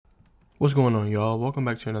What's going on, y'all? Welcome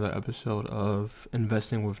back to another episode of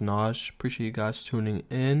Investing with Naj. Appreciate you guys tuning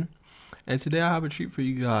in. And today I have a treat for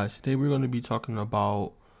you guys. Today we're going to be talking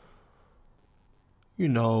about,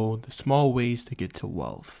 the small ways to get to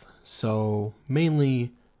wealth. So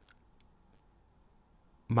mainly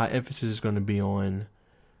my emphasis is going to be on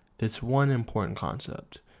this one important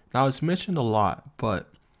concept. Now it's mentioned a lot, but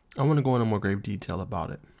I want to go into more grave detail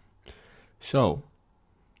about it. So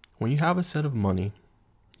when you have a set of money,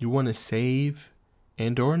 you want to save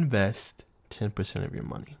and or invest 10% of your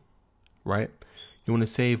money, right? You want to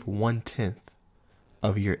save 1/10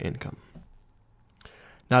 of your income.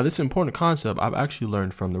 Now, this important concept I've actually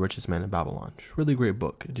learned from The Richest Man in Babylon. It's a really great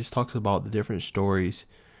book. It just talks about the different stories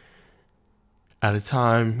at a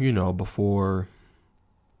time, before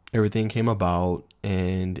everything came about.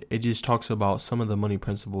 And it just talks about some of the money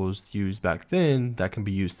principles used back then that can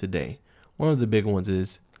be used today. One of the big ones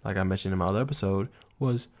is, like I mentioned in my other episode,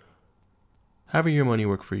 was having your money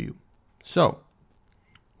work for you. So,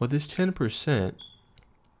 with this 10%,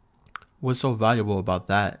 what's so valuable about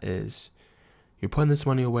that is you're putting this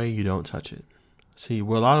money away, you don't touch it. See,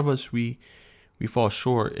 where a lot of us, we fall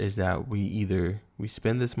short is that we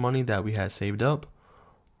spend this money that we had saved up,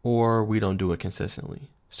 or we don't do it consistently.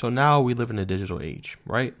 So now we live in a digital age,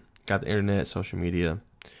 right? Got the internet, social media,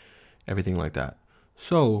 everything like that.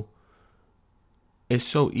 So it's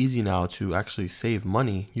so easy now to actually save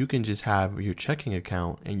money. You can just have your checking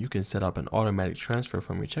account and you can set up an automatic transfer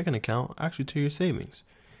from your checking account actually to your savings.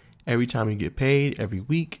 Every time you get paid, every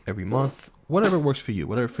week, every month, whatever works for you,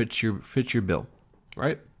 whatever fits your bill,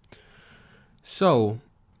 right? So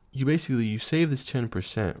you save this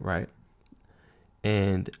 10%, right?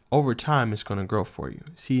 And over time, it's going to grow for you.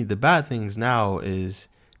 See, the bad things now is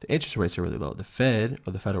the interest rates are really low. The Fed,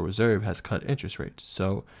 or the Federal Reserve, has cut interest rates.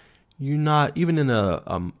 So you're not, even in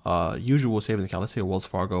a usual savings account, let's say a Wells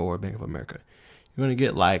Fargo or Bank of America, you're going to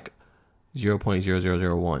get like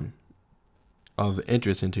 0.0001 of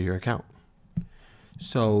interest into your account.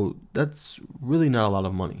 So that's really not a lot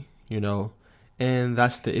of money, and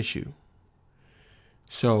that's the issue.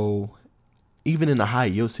 So even in a high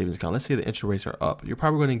yield savings account, let's say the interest rates are up, you're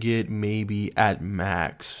probably going to get maybe at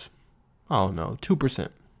max, 2%,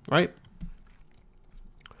 right?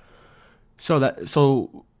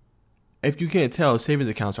 So if you can't tell, savings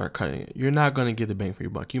accounts aren't cutting it. You're not going to get the bang for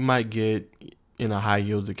your buck. You might get in a high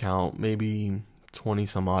yields account maybe 20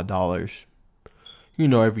 some odd dollars,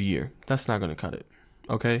 every year. That's not going to cut it.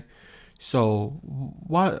 Okay. So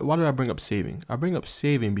why do I bring up saving? I bring up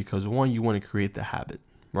saving because, one, you want to create the habit,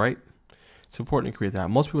 right? It's important to create that.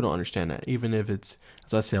 Most people don't understand that. Even if it's,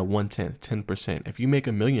 as I said, 1/10, 10%. If you make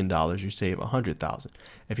 $1 million, you save 100,000.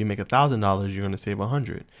 If you make $1,000, you're going to save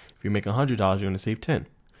 100. If you make $100, you're going to save 10.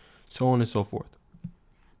 So on and so forth.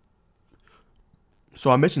 So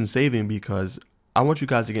I mentioned saving because I want you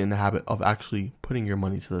guys to get in the habit of actually putting your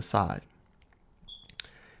money to the side.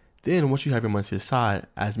 Then once you have your money to the side,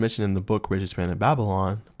 as mentioned in the book Richest Man in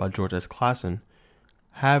Babylon by George S. Clason,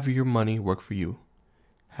 have your money work for you.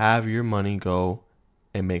 Have your money go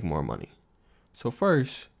and make more money. So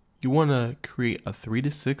first, you want to create a 3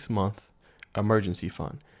 to 6 month emergency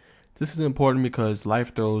fund. This is important because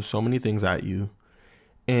life throws so many things at you,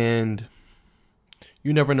 and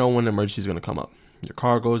you never know when an emergency is going to come up. Your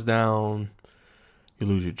car goes down, you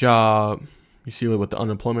lose your job, you see what the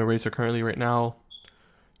unemployment rates are currently right now.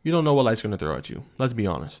 You don't know what life's going to throw at you. Let's be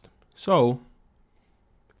honest. So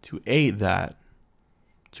to aid that,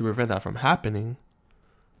 to prevent that from happening,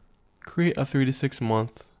 create a 3 to 6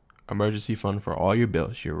 month emergency fund for all your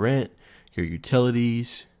bills, your rent, your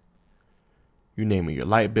utilities, you name it, your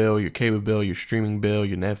light bill, your cable bill, your streaming bill,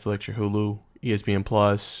 your Netflix, your Hulu, ESPN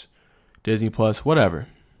Plus, Disney Plus, whatever.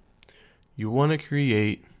 You want to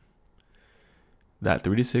create that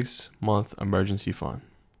 3 to 6 month emergency fund.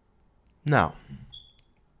 Now,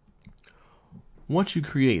 once you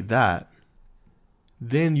create that,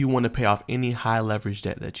 then you want to pay off any high leverage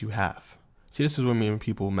debt that you have. See, this is where many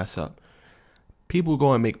people mess up. People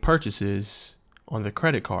go and make purchases on the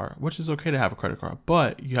credit card, which is okay to have a credit card,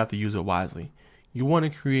 but you have to use it wisely. You want to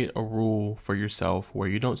create a rule for yourself where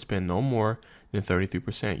you don't spend no more than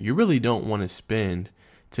 33%. You really don't want to spend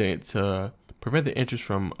to prevent the interest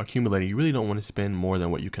from accumulating. You really don't want to spend more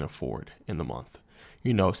than what you can afford in the month.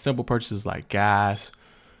 Simple purchases like gas,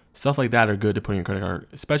 stuff like that are good to put in your credit card,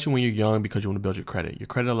 especially when you're young because you want to build your credit. Your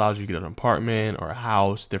credit allows you to get an apartment or a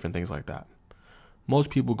house, different things like that. Most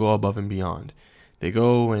people go above and beyond. They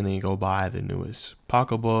go buy the newest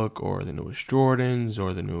pocketbook or the newest Jordans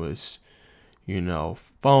or the newest,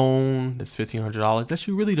 phone that's $1,500 that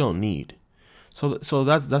you really don't need. So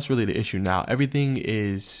that's really the issue now. Everything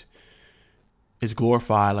is is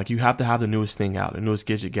glorified. Like, you have to have the newest thing out, the newest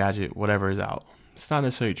gadget, whatever is out. It's not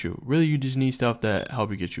necessarily true. Really, you just need stuff that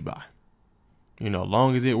help you get you by.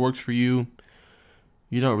 Long as it works for you,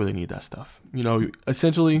 you don't really need that stuff.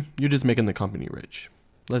 Essentially, you're just making the company rich.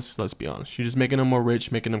 Let's be honest. You're just making them more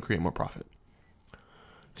rich, making them create more profit.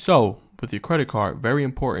 So, with your credit card, very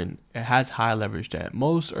important, it has high leverage debt.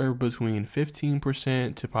 Most are between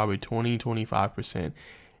 15% to probably 20-25%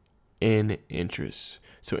 in interest.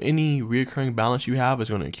 So any recurring balance you have is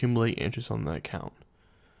going to accumulate interest on the account.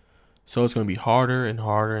 So it's going to be harder and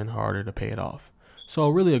harder and harder to pay it off. So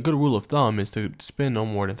really a good rule of thumb is to spend no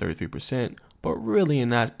more than 33%. But really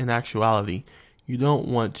in actuality, you don't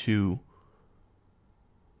want to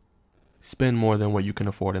spend more than what you can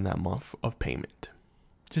afford in that month of payment.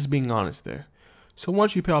 Just being honest there. So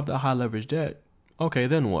once you pay off that high leverage debt, okay,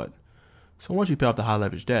 then what? So once you pay off the high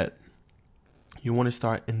leverage debt, you want to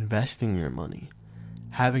start investing your money,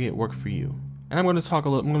 having it work for you. And I'm going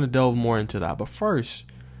to delve more into that. But first,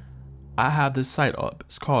 I have this site up.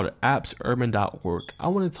 It's called appsurban.org. I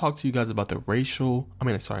want to talk to you guys about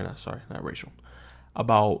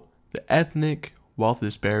about the ethnic wealth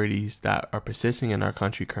disparities that are persisting in our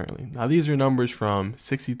country currently. Now, these are numbers from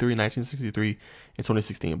 1963 and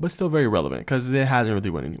 2016, but still very relevant because it hasn't really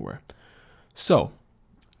went anywhere. So,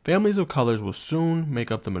 families of colors will soon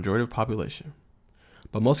make up the majority of the population,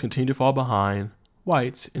 but most continue to fall behind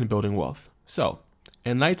whites in building wealth. So,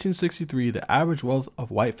 in 1963, the average wealth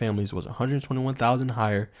of white families was $121,000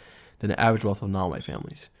 higher than the average wealth of non-white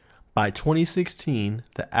families. By 2016,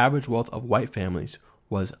 the average wealth of white families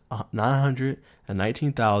was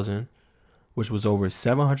 $919,000, which was over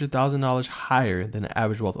 $700,000 higher than the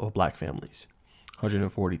average wealth of black families,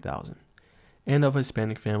 $140,000, and of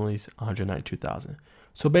Hispanic families, $192,000.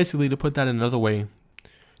 So basically, to put that another way,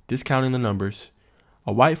 discounting the numbers,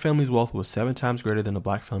 a white family's wealth was 7 times greater than a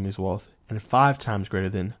black family's wealth and 5 times greater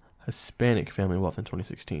than Hispanic family wealth in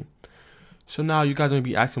 2016. So now you guys may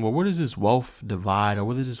be asking, well, where does this wealth divide or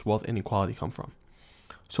where does this wealth inequality come from?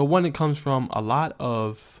 So one, it comes from a lot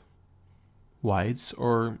of whites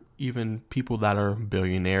or even people that are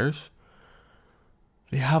billionaires.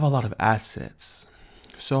 They have a lot of assets.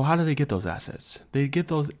 So how do they get those assets? They get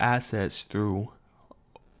those assets through,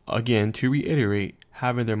 again, to reiterate,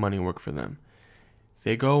 having their money work for them.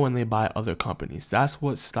 They go and they buy other companies. That's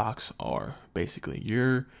what stocks are, basically.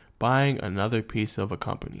 You're buying another piece of a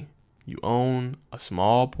company. You own a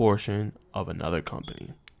small portion of another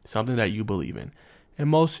company, something that you believe in. And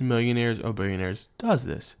most millionaires or billionaires does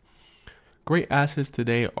this. Great assets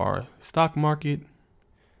today are stock market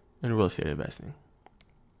and real estate investing.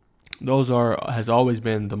 Those has always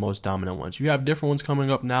been the most dominant ones. You have different ones coming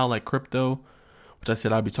up now, like crypto, which I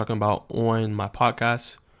said I'd be talking about on my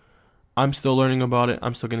podcast. I'm still learning about it.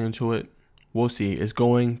 I'm still getting into it. We'll see. It's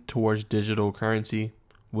going towards digital currency.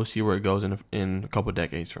 We'll see where it goes in a couple of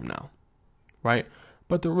decades from now, right?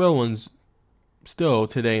 But the real ones still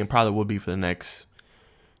today and probably will be for the next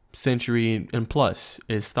century and plus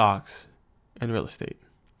is stocks and real estate.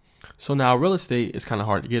 So now real estate is kind of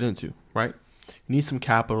hard to get into, right? You need some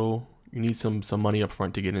capital. You need some money up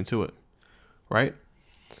front to get into it, right?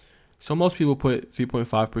 So most people put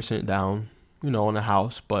 3.5% down, on a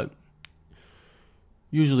house, but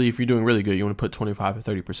usually if you're doing really good, you want to put 25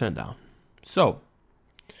 to 30% down. So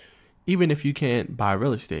even if you can't buy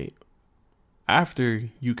real estate, after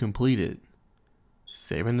you complete it,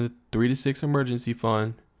 saving the 3 to 6 emergency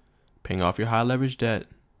fund, paying off your high leverage debt,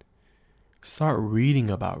 start reading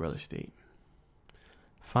about real estate.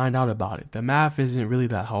 Find out about it. The math isn't really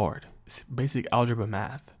that hard. It's basic algebra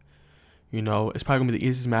math. It's probably going to be the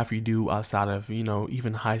easiest math you do outside of,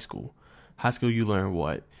 even high school. High school, you learn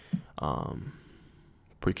what?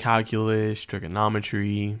 Pre-calculus,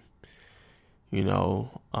 trigonometry,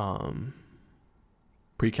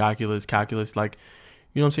 pre-calculus, calculus, like,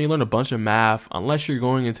 you learn a bunch of math. Unless you're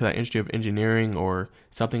going into that industry of engineering or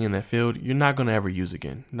something in that field, you're not going to ever use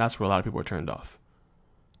again. And that's where a lot of people are turned off.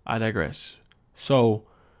 I digress. So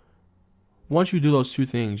once you do those two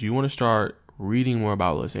things, you want to start reading more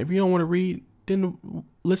about real estate. If you don't want to read, then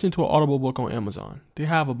listen to an Audible book on Amazon. They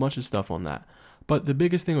have a bunch of stuff on that. But the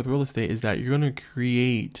biggest thing with real estate is that you're going to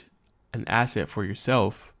create an asset for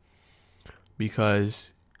yourself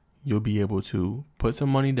because you'll be able to put some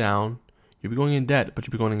money down. You'll be going in debt, but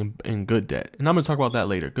you'll be going in good debt. And I'm going to talk about that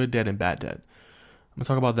later, good debt and bad debt. I'm going to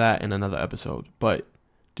talk about that in another episode. But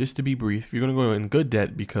just to be brief, you're going to go in good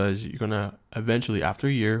debt because you're going to eventually, after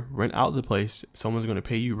a year, rent out the place. Someone's going to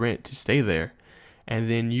pay you rent to stay there. And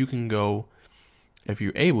then you can go, if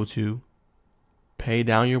you're able to, pay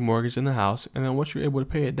down your mortgage in the house. And then once you're able to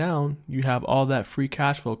pay it down, you have all that free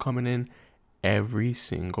cash flow coming in every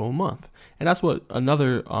single month. And that's what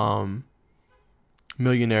another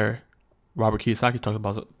millionaire, Robert Kiyosaki,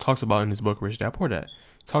 talks about in his book Rich Dad Poor Dad.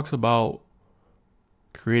 He talks about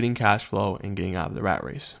creating cash flow and getting out of the rat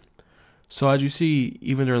race. So as you see,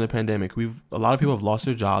 even during the pandemic, a lot of people have lost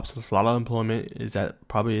their jobs. So a lot of unemployment is at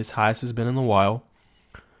probably its highest it's been in a while.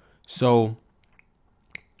 So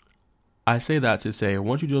I say that to say,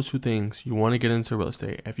 once you do those two things, you want to get into real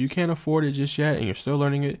estate. If you can't afford it just yet and you're still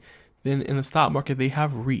learning it, then in the stock market, they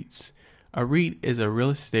have REITs. A REIT is a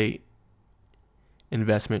real estate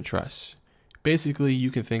investment trust. Basically,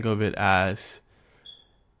 you can think of it as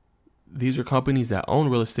these are companies that own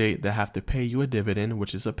real estate that have to pay you a dividend,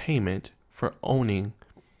 which is a payment for owning,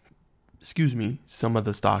 some of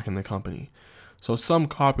the stock in the company. So some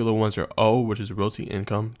popular ones are O, which is Realty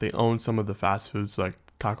Income. They own some of the fast foods like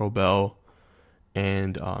Taco Bell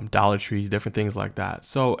and Dollar Trees, different things like that.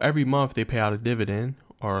 So every month they pay out a dividend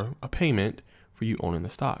or a payment for you owning the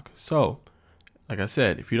stock. So, like I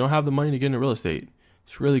said, if you don't have the money to get into real estate,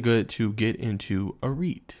 it's really good to get into a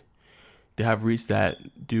REIT. They have REITs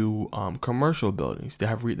that do commercial buildings. They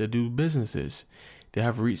have REITs that do businesses. They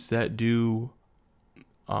have REITs that do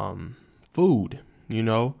food,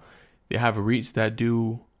 They have REITs that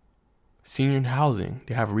do senior housing.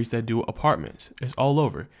 They have REITs that do apartments. It's all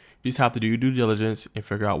over. You just have to do your due diligence and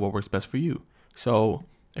figure out what works best for you. So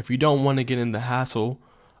if you don't want to get in the hassle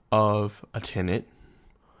of a tenant,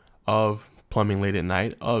 of plumbing late at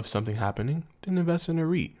night, of something happening, then invest in a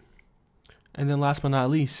REIT. And then last but not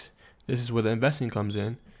least, this is where the investing comes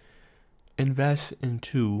in. Invest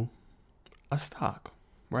into a stock,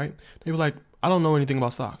 right? They were like, I don't know anything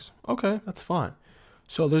about stocks. Okay, that's fine.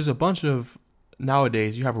 So there's a bunch of,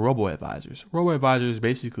 nowadays you have robo-advisors. Robo-advisor is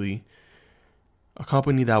basically a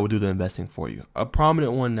company that will do the investing for you. A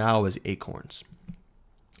prominent one now is Acorns.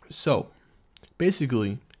 So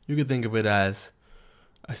basically you can think of it as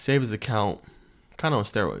a savings account kind of on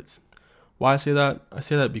steroids. Why I say that? I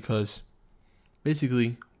say that because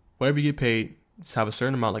basically whatever you get paid, just have a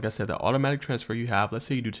certain amount, like I said, the automatic transfer you have. Let's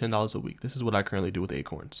say you do $10 a week. This is what I currently do with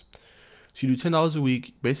Acorns. So you do $10 a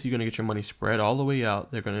week. Basically, you're going to get your money spread all the way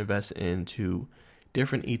out. They're going to invest into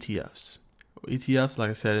different ETFs. ETFs, like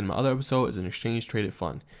I said in my other episode, is an exchange traded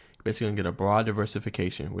fund. You're basically going to get a broad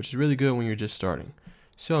diversification, which is really good when you're just starting.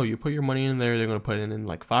 So you put your money in there. They're going to put it in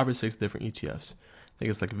like 5 or 6 different ETFs. I think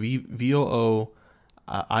it's like VOO,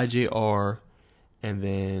 IJR, and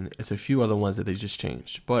then it's a few other ones that they just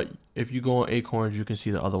changed. But if you go on Acorns, you can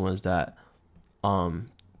see the other ones that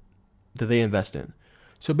they invest in.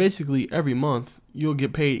 So basically, every month you'll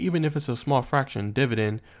get paid, even if it's a small fraction,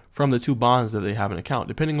 dividend from the 2 bonds that they have in account,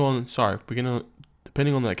 depending on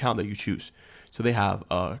the account that you choose. So they have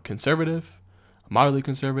a conservative, a moderately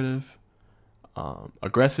conservative,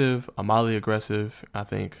 aggressive, a mildly aggressive, I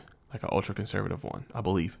think like an ultra conservative one, I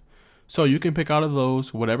believe. So you can pick out of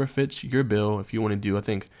those whatever fits your bill. If you want to do, I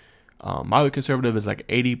think mildly conservative is like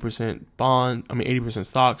 80%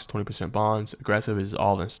 stocks, 20% bonds. Aggressive is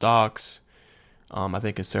all in stocks. I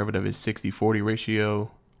think conservative is 60-40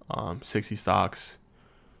 ratio, 60 stocks.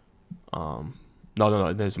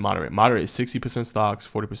 No, there's moderate. Moderate is 60% stocks,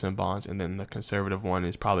 40% bonds, and then the conservative one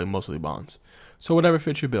is probably mostly bonds. So whatever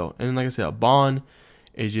fits your bill. And like I said, a bond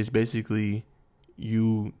is just basically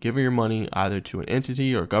you giving your money either to an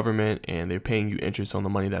entity or government, and they're paying you interest on the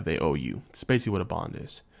money that they owe you. It's basically what a bond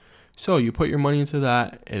is. So you put your money into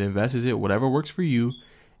that, it invests it, whatever works for you.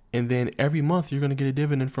 And then every month you're going to get a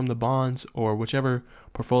dividend from the bonds or whichever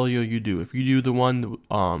portfolio you do. If you do the one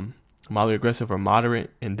mildly aggressive or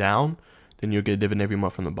moderate and down, then you'll get a dividend every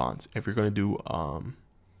month from the bonds. If you're going to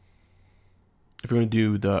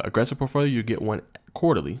do the aggressive portfolio, you get one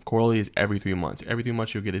quarterly. Quarterly is every 3 months. Every 3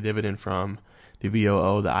 months you'll get a dividend from the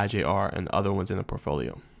VOO, the IJR, and the other ones in the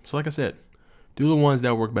portfolio. So like I said, do the ones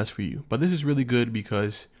that work best for you. But this is really good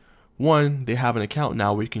because, one, they have an account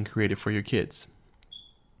now where you can create it for your kids.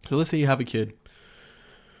 So let's say you have a kid.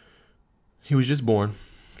 He was just born.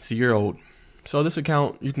 He's a year old. So this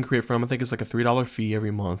account you can create from, I think it's like a $3 fee every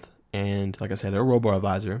month. And like I said, they're a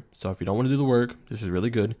robo-advisor. So if you don't want to do the work, this is really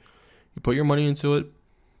good. You put your money into it.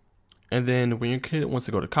 And then when your kid wants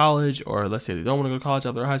to go to college, or let's say they don't want to go to college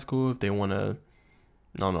after high school, if they want to,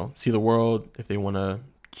 see the world, if they want to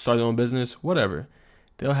start their own business, whatever,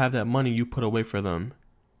 they'll have that money you put away for them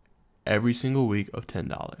every single week of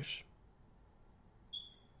 $10.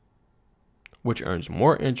 Which earns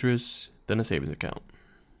more interest than a savings account.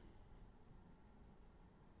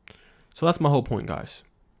 So that's my whole point, guys.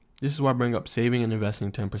 This is why I bring up saving and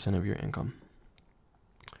investing 10% of your income.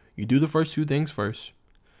 You do the first 2 things first.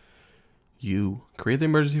 You create the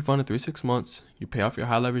emergency fund in 3 to 6 months. You pay off your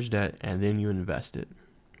high leverage debt, and then you invest it,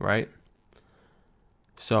 right?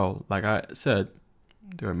 So, like I said,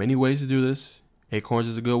 there are many ways to do this. Acorns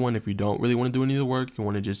is a good one if you don't really want to do any of the work. You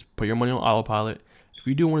want to just put your money on autopilot. If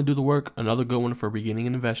you do want to do the work, another good one for beginning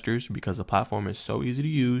investors, because the platform is so easy to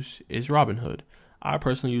use, is Robinhood. I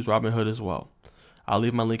personally use Robinhood as well. I'll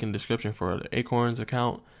leave my link in the description for the Acorns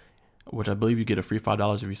account, which I believe you get a free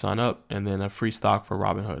 $5 if you sign up, and then a free stock for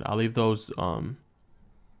Robinhood. I'll leave those in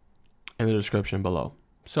the description below.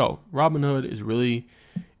 So Robinhood is really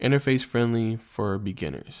interface friendly for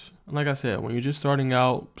beginners. And like I said, when you're just starting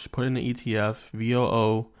out, just put in the ETF,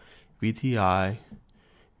 VOO, VTI,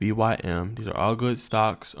 VYM. These are all good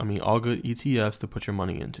stocks. All good ETFs to put your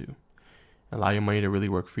money into. Allow your money to really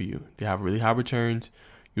work for you. They have really high returns,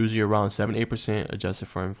 usually around 7-8% adjusted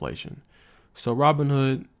for inflation. So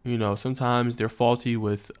Robinhood, sometimes they're faulty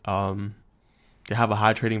with, they have a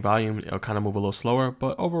high trading volume. It'll kind of move a little slower,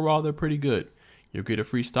 but overall they're pretty good. You'll get a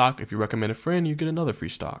free stock. If you recommend a friend, you get another free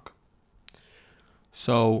stock.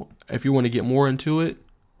 So if you want to get more into it,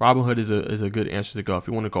 Robinhood is a good answer to go. If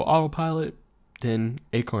you want to go autopilot, then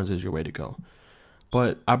Acorns is your way to go.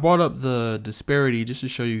 But I brought up the disparity just to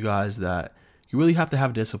show you guys that you really have to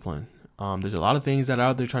have discipline. There's a lot of things that are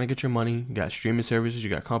out there trying to get your money. You got streaming services, you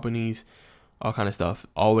got companies, all kind of stuff,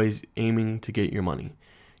 always aiming to get your money.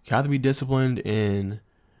 You have to be disciplined in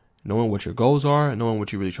knowing what your goals are and knowing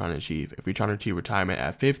what you're really trying to achieve. If you're trying to achieve retirement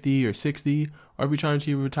at 50 or 60, or if you're trying to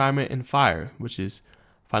achieve retirement in FIRE, which is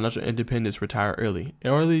financial independence, retire early. It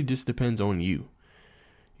really just depends on you.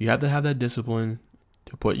 You have to have that discipline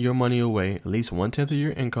to put your money away, at least 1/10 of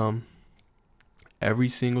your income, every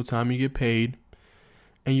single time you get paid.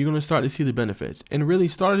 And you're going to start to see the benefits. And really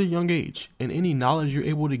start at a young age. And any knowledge you're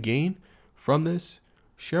able to gain from this,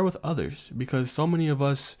 share with others. Because so many of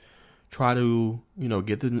us try to,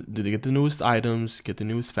 get the newest items, get the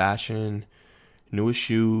newest fashion, newest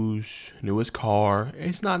shoes, newest car.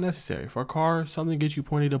 It's not necessary. For a car, something gets you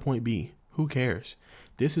point A to point B. Who cares?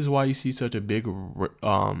 This is why you see such a big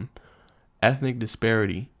ethnic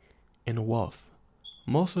disparity in wealth.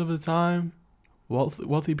 Most of the time,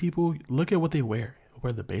 wealthy people, look at what they wear.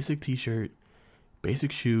 Wear the basic t-shirt,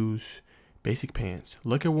 basic shoes, basic pants.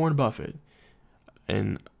 Look at Warren Buffett,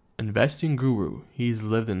 an investing guru. He's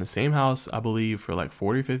lived in the same house, I believe, for like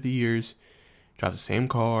 40 or 50 years, drives the same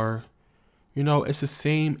car. It's the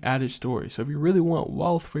same adage story. So if you really want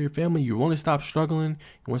wealth for your family, you want to stop struggling,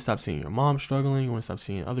 you want to stop seeing your mom struggling, you want to stop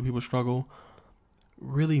seeing other people struggle,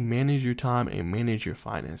 really manage your time and manage your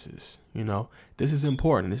finances. This is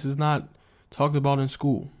important. This is not talked about in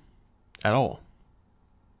school at all.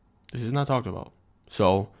 This is not talked about.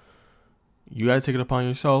 So you got to take it upon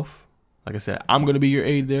yourself. Like I said, I'm going to be your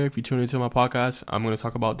aide there. If you tune into my podcast, I'm going to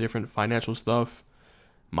talk about different financial stuff,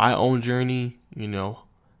 my own journey,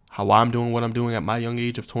 how I'm doing what I'm doing at my young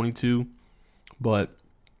age of 22. But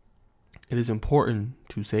it is important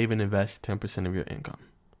to save and invest 10% of your income.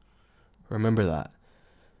 Remember that.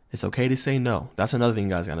 It's okay to say no. That's another thing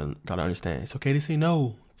you guys gotta understand. It's okay to say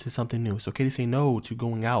no to something new. It's okay to say no to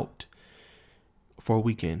going out for a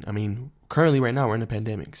weekend. Currently right now we're in a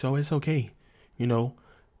pandemic, so it's okay.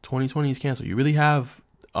 2020 is canceled. You really have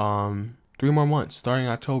 3 more months starting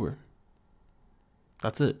October.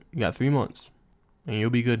 That's it. You got 3 months and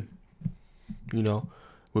you'll be good. We'll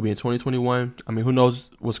be in 2021. Who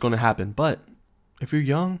knows what's going to happen, but if you're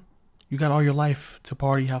young, you got all your life to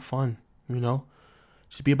party, have fun,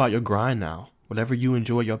 just be about your grind now. Whatever you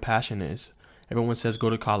enjoy, your passion is. Everyone says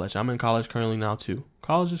go to college. I'm in college currently now too.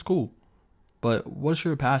 College is cool. But what's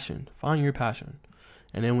your passion? Find your passion.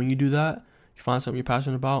 And then when you do that, you find something you're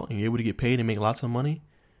passionate about and you're able to get paid and make lots of money,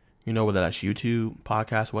 whether that's YouTube,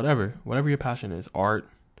 podcast, whatever your passion is, art,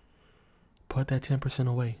 put that 10%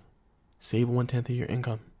 away. Save 1/10 of your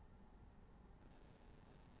income.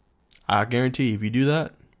 I guarantee if you do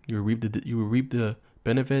that, you will reap the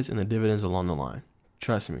benefits and the dividends along the line.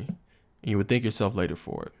 Trust me. And you would thank yourself later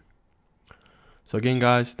for it. So again,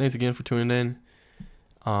 guys, thanks again for tuning in.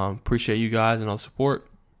 Appreciate you guys and all the support.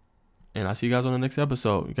 And I'll see you guys on the next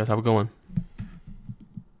episode. You guys have a good one.